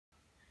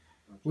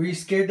Were you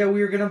scared that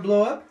we were gonna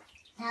blow up?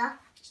 No.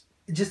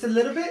 Just a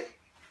little bit?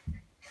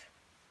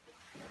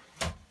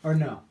 Or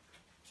no?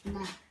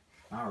 No.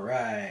 All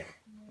right.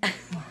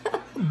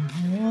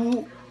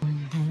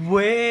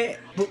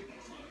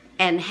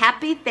 And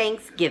happy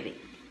Thanksgiving.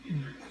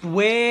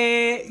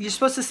 You're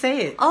supposed to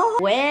say it. Oh,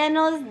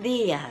 buenos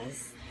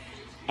dias.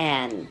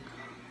 And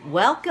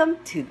welcome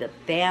to the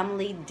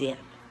family dip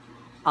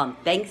on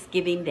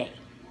Thanksgiving Day.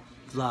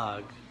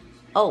 Vlog.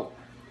 Oh,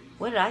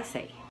 what did I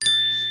say?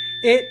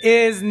 It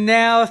is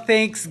now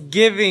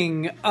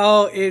Thanksgiving.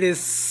 Oh, it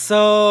is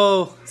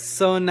so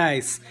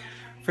nice.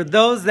 For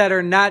those that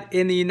are not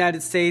in the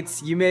United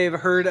States, you may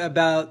have heard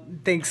about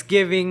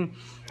Thanksgiving.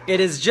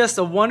 It is just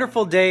a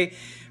wonderful day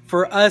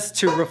for us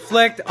to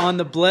reflect on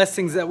the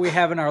blessings that we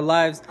have in our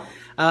lives.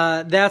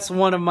 That's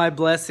one of my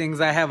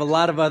blessings. I have a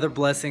lot of other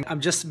blessings I'm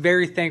just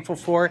very thankful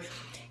for.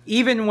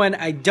 Even when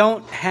I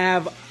don't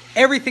have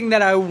everything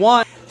that I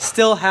want,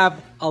 still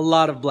have a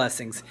lot of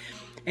blessings.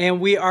 And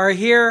we are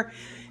here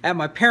at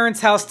my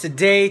parents' house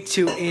today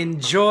to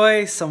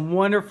enjoy some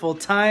wonderful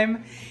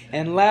time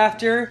and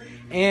laughter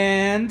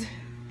and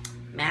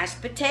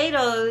Mashed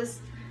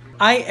potatoes.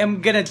 I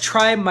am gonna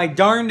try my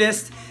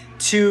darndest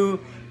to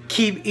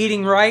keep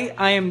eating right.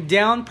 I am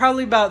down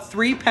probably about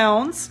 3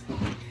 pounds,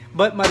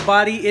 but my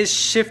body is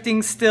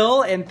shifting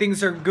still and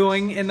things are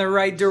going in the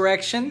right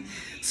direction.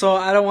 So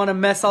I don't wanna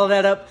mess all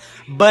that up.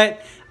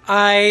 But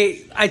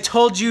I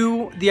told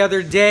you the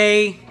other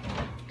day,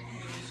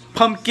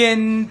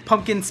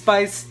 pumpkin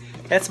spice,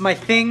 that's my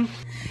thing.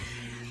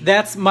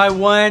 That's my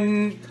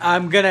one,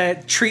 I'm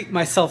gonna treat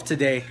myself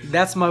today.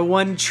 That's my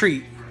one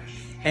treat.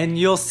 And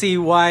you'll see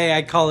why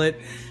I call it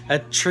a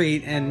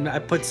treat and I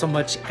put so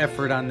much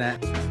effort on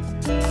that.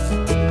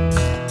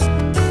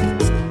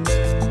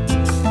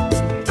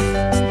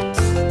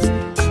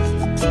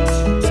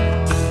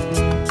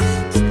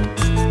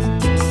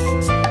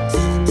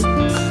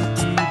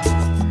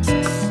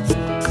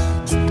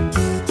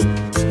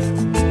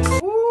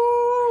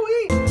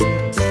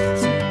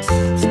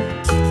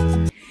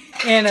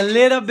 And a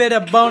little bit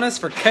of bonus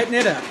for cutting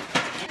it up.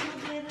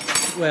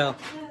 Well,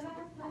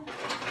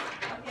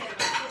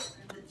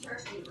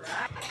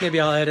 maybe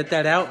I'll edit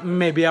that out,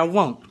 maybe I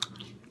won't.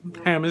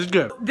 Ham is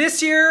good.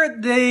 This year,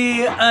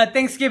 the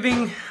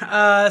Thanksgiving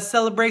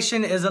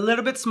celebration is a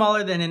little bit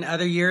smaller than in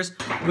other years.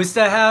 We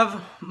still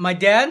have my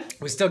dad,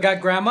 we still got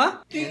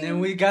grandma, and then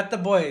we got the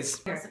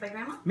boys.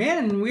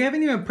 Man, we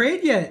haven't even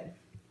prayed yet.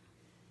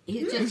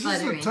 He's just This is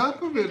buttering. the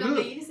top of it,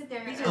 look. He's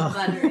just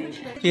buttering.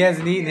 He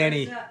hasn't eaten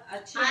any.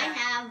 I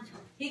have.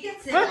 He can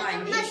sit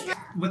by me.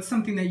 What's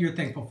something that you're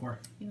thankful for?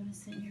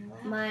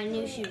 My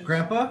new shoes.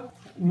 Grandpa,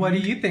 what are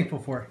you thankful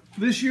for?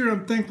 This year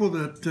I'm thankful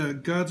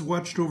that God's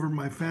watched over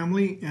my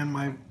family and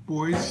my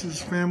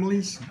boys'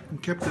 families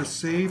and kept us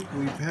safe.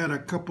 We've had a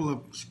couple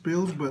of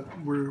spills, but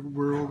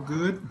we're all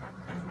good.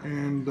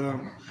 And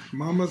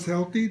Mama's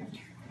healthy,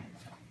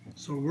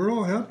 so we're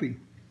all happy.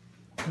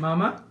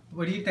 Mama,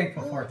 what are you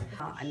thankful for?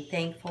 I'm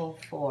thankful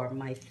for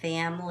my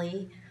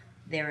family.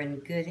 They're in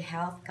good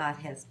health. God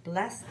has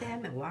blessed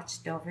them and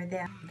watched over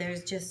them.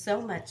 There's just so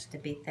much to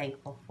be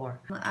thankful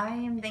for. I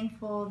am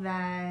thankful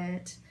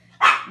that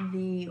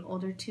the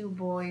older 2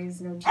 boys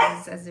know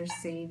Jesus as their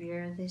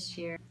Savior this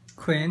year.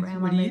 Quinn,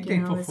 Grandma what are you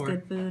making all thankful this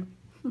for? good food.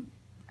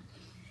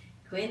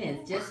 Quinn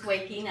is just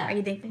waking up. Are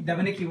you thankful?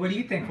 Dominiki, what are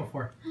you thankful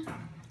for?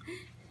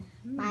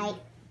 My.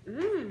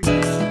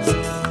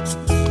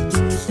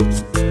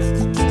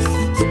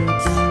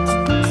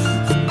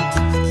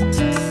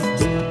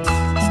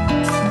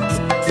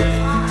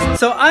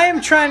 So I am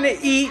trying to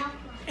eat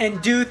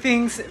and do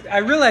things. I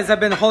realize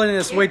I've been holding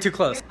this way too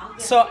close.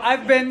 So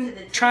I've been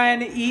trying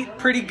to eat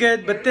pretty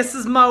good, but this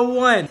is my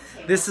one.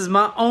 This is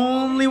my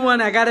only one.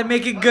 I gotta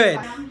make it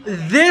good.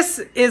 This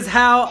is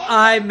how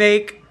I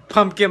make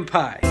pumpkin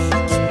pie.